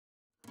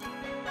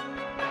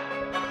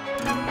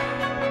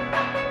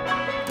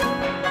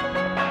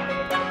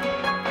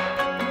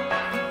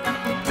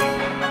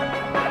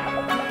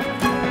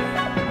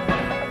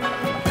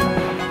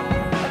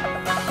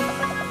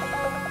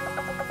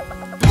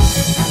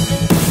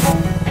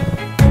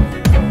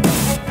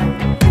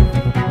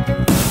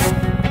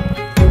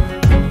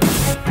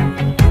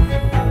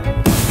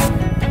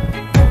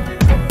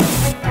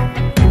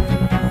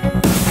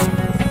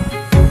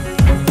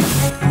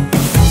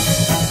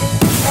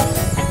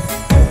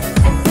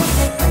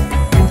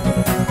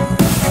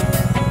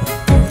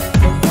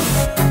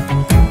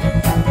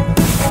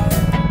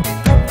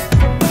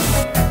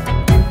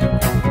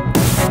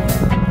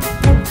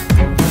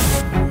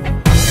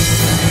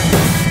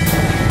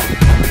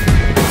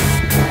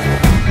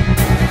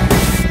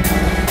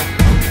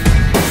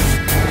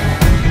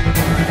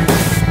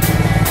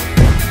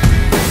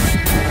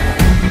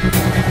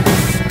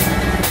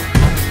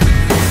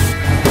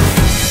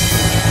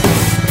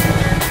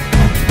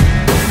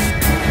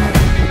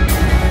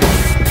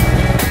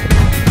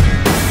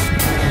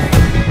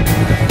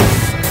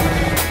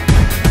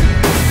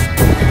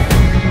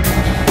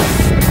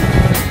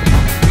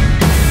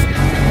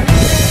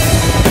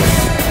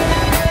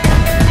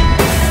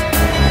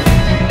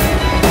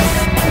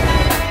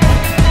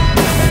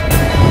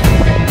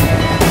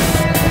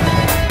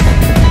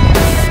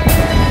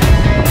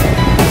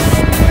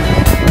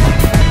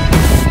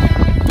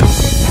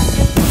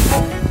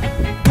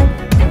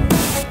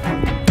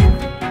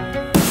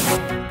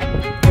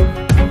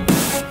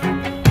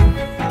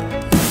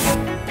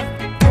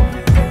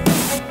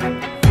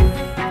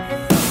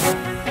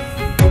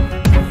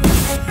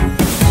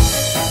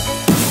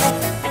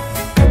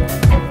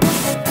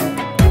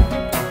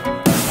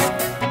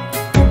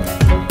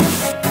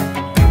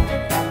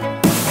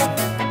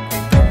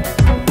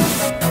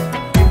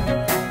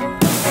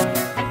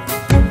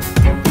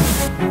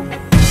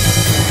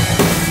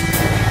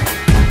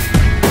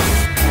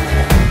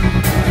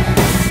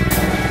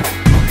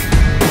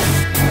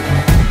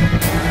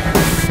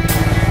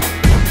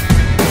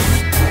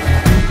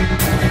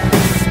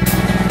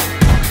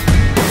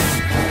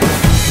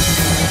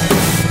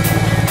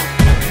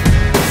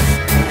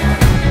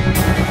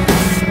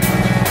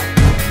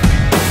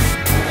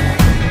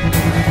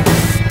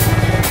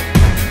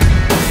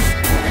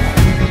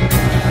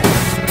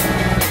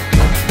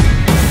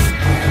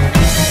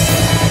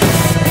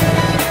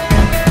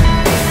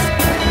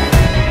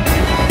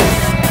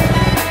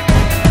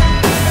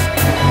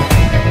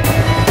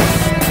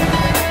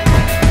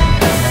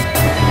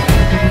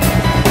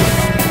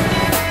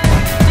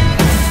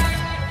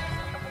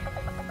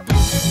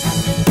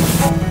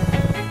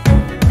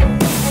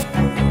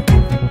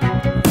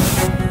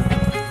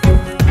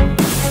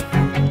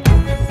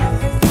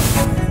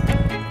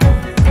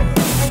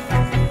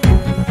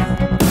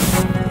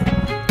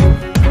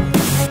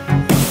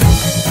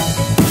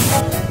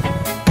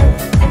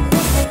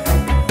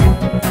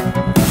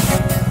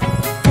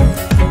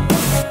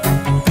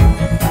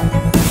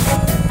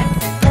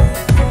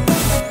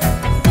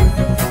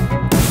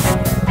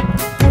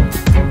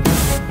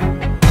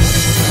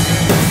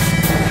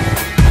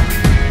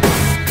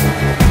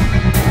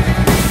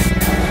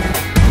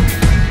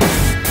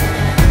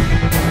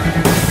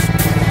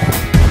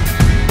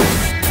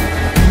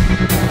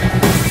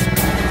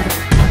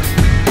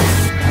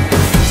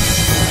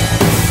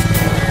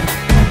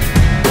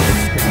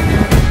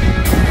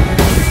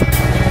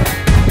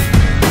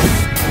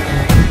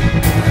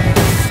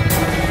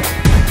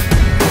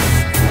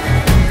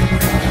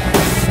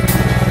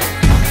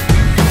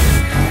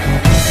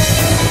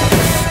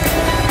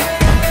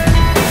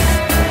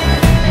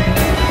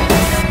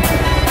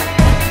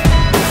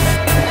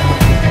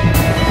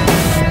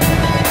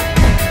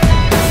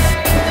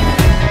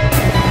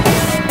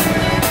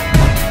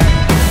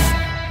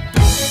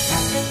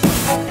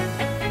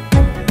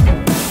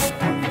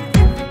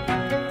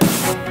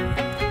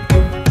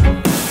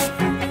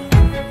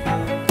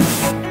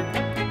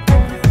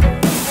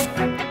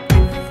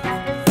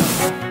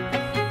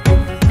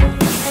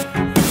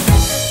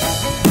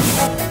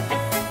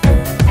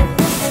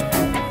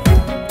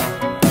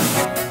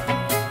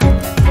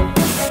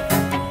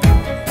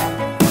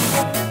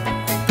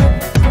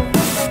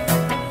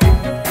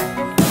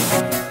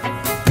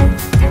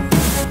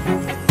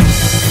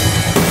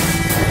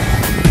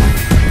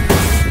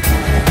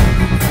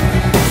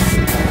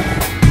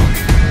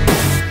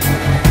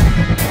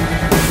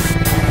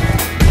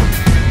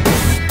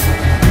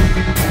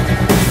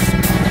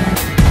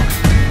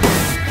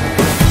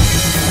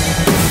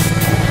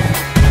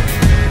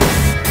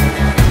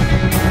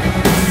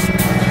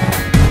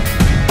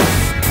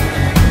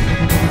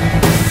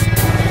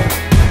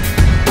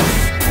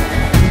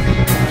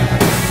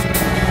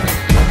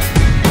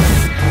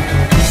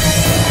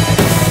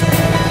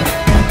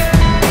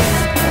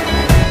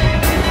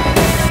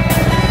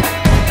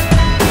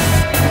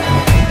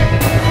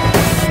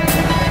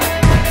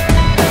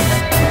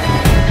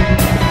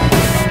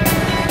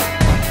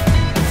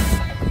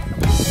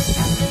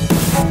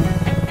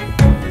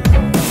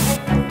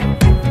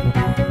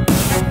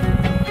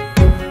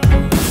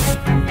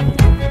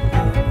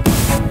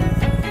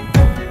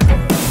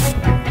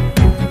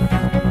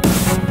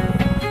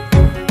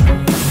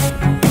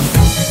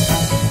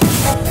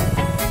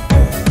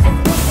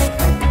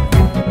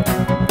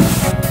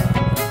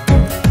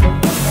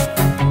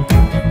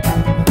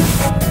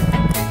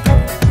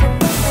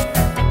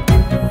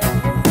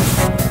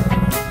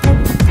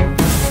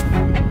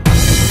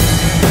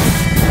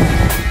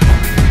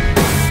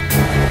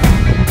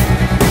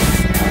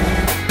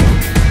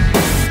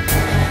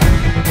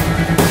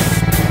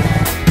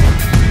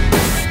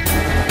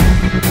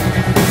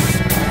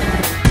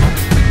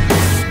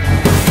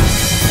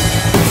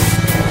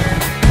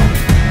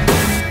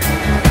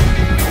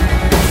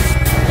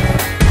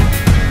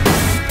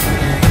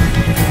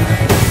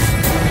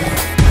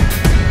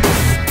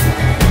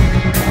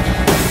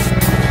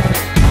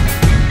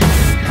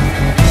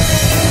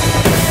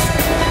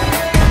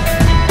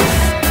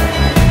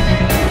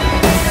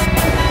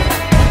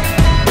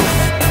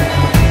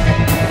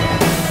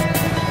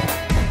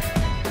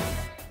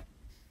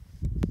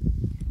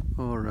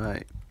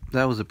Alright,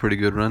 that was a pretty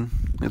good run.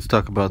 Let's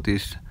talk about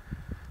these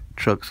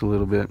trucks a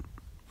little bit.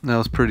 That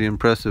was pretty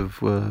impressive,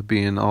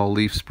 being all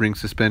leaf spring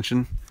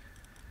suspension.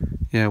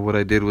 Yeah, what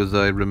I did was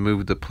I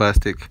removed the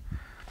plastic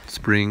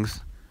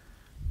springs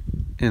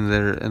in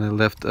there and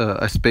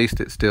I spaced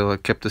it still. I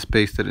kept the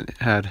space that it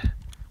had,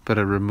 but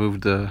I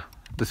removed the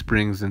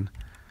springs. And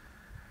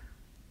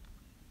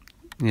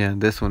yeah,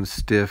 this one's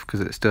stiff because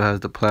it still has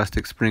the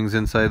plastic springs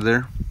inside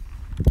there.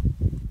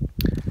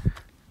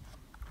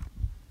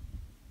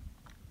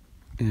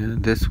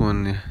 And this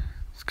one,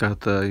 it's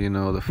got the,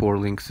 the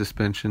 4-link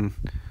suspension,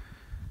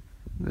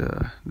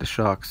 the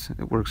shocks.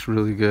 It works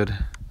really good.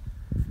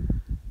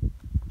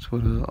 It's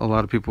what a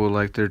lot of people would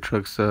like their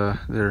trucks,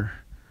 their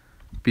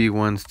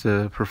B1s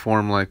to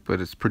perform like,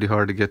 but it's pretty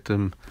hard to get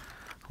them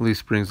leaf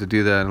springs to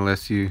do that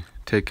unless you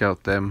take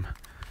out them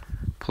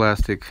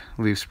plastic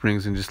leaf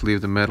springs and just leave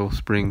the metal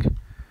spring.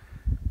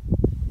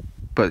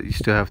 But you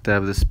still have to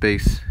have the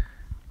spacer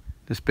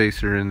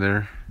in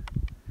there.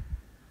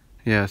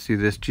 Yeah, see,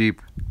 this Jeep,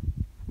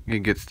 it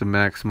gets the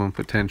maximum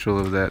potential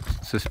of that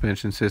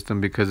suspension system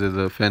because of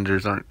the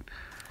fenders aren't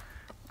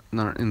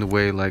in the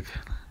way like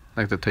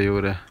the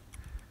Toyota.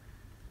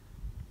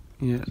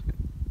 Yeah,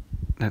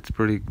 that's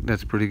pretty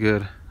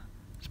good.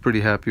 It's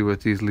pretty happy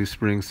with these leaf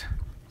springs.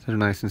 They're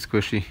nice and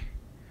squishy.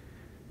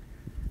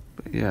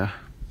 But yeah,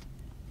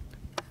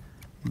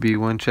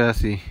 B1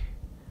 chassis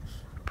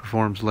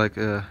performs like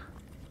a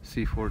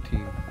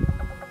C-14.